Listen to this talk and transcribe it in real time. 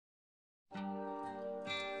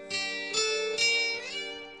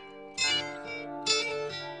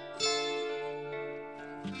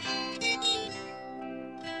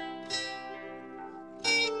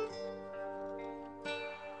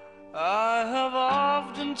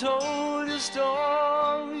often told you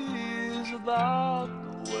stories about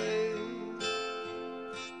the way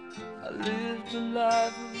I lived the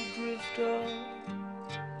life of a drifter,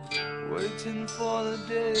 waiting for the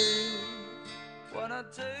day when I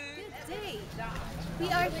take... Good day! We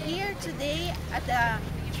are here today at the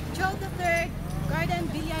 23rd Garden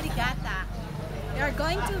Villa Regatta. We are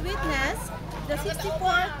going to witness the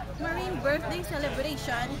 64th Marine Birthday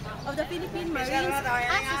Celebration of the Philippine Marines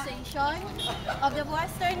Association of the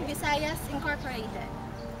Western Visayas Incorporated.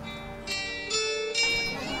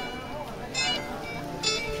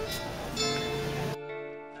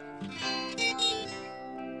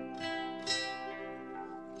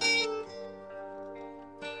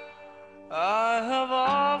 I have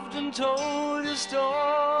often told you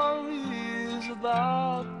stories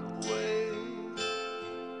about the way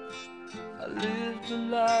I lived the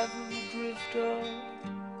life of a drifter,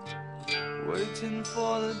 waiting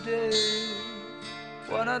for the day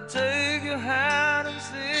when I take your hand and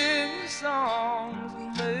sing you songs,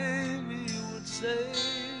 and maybe you would say,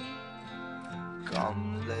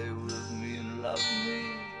 come lay with me and love me,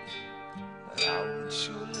 and I would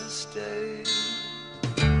surely stay.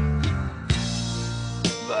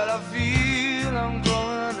 But I feel I'm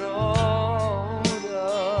growing older,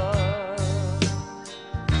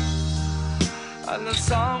 and the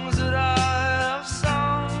songs that I have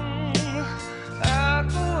sung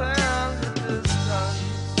echo in the distance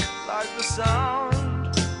like the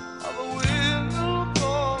sound of a wheel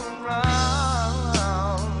going round.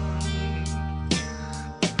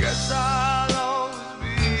 I guess I'll always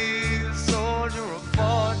be a soldier of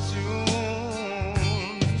fortune.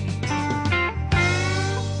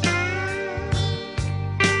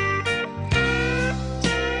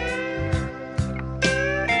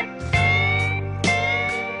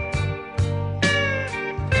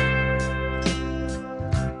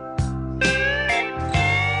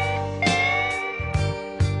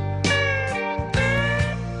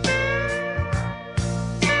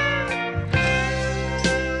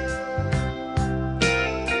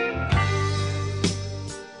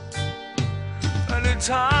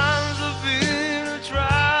 Times I've been a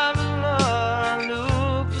traveler, I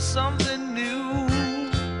look for something new.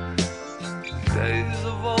 Days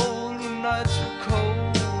of old when nights were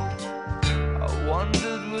cold, I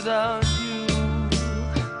wandered without you.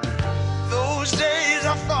 Those days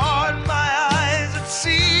I thought my eyes had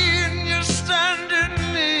seen you standing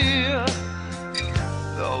near.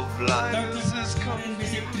 Though blindness is coming.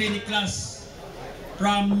 Visit training class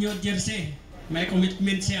from New Jersey. May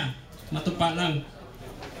commitment siya. Matupa lang.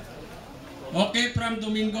 Okay, from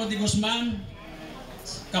Domingo de Guzman,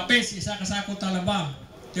 Kapes, isa kasako talaba,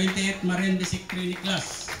 28 Marine Basic Training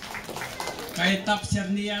Class. Kay Top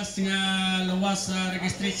Sernias nga luwas sa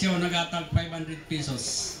registration, nagatag 500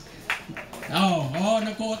 pesos.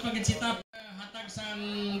 Nagkuot pagin si Top, hatag sa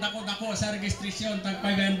dako-dako sa registration, tag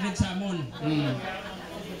 500 sa amon.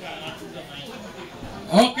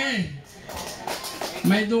 Okay,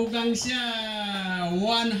 may dugang siya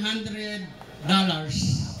 $100.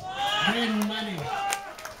 Green money.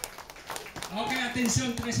 Okay,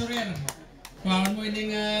 atensyon, treasurer. Kuhaan mo ining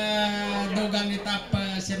dugang ni Top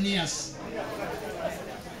Sernias.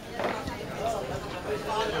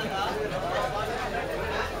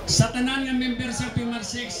 Sa tanan nga member sa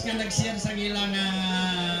PMR6 nga nag-share sa ilang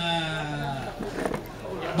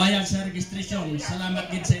bayad sa registration, salamat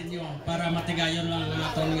gid sa inyo para matigayon lang ang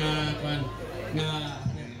aton nga kuan nga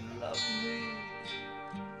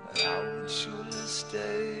I would surely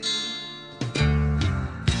stay.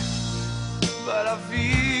 But I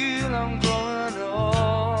feel I'm growing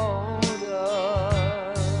older,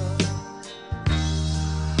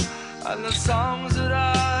 and the songs that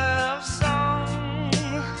I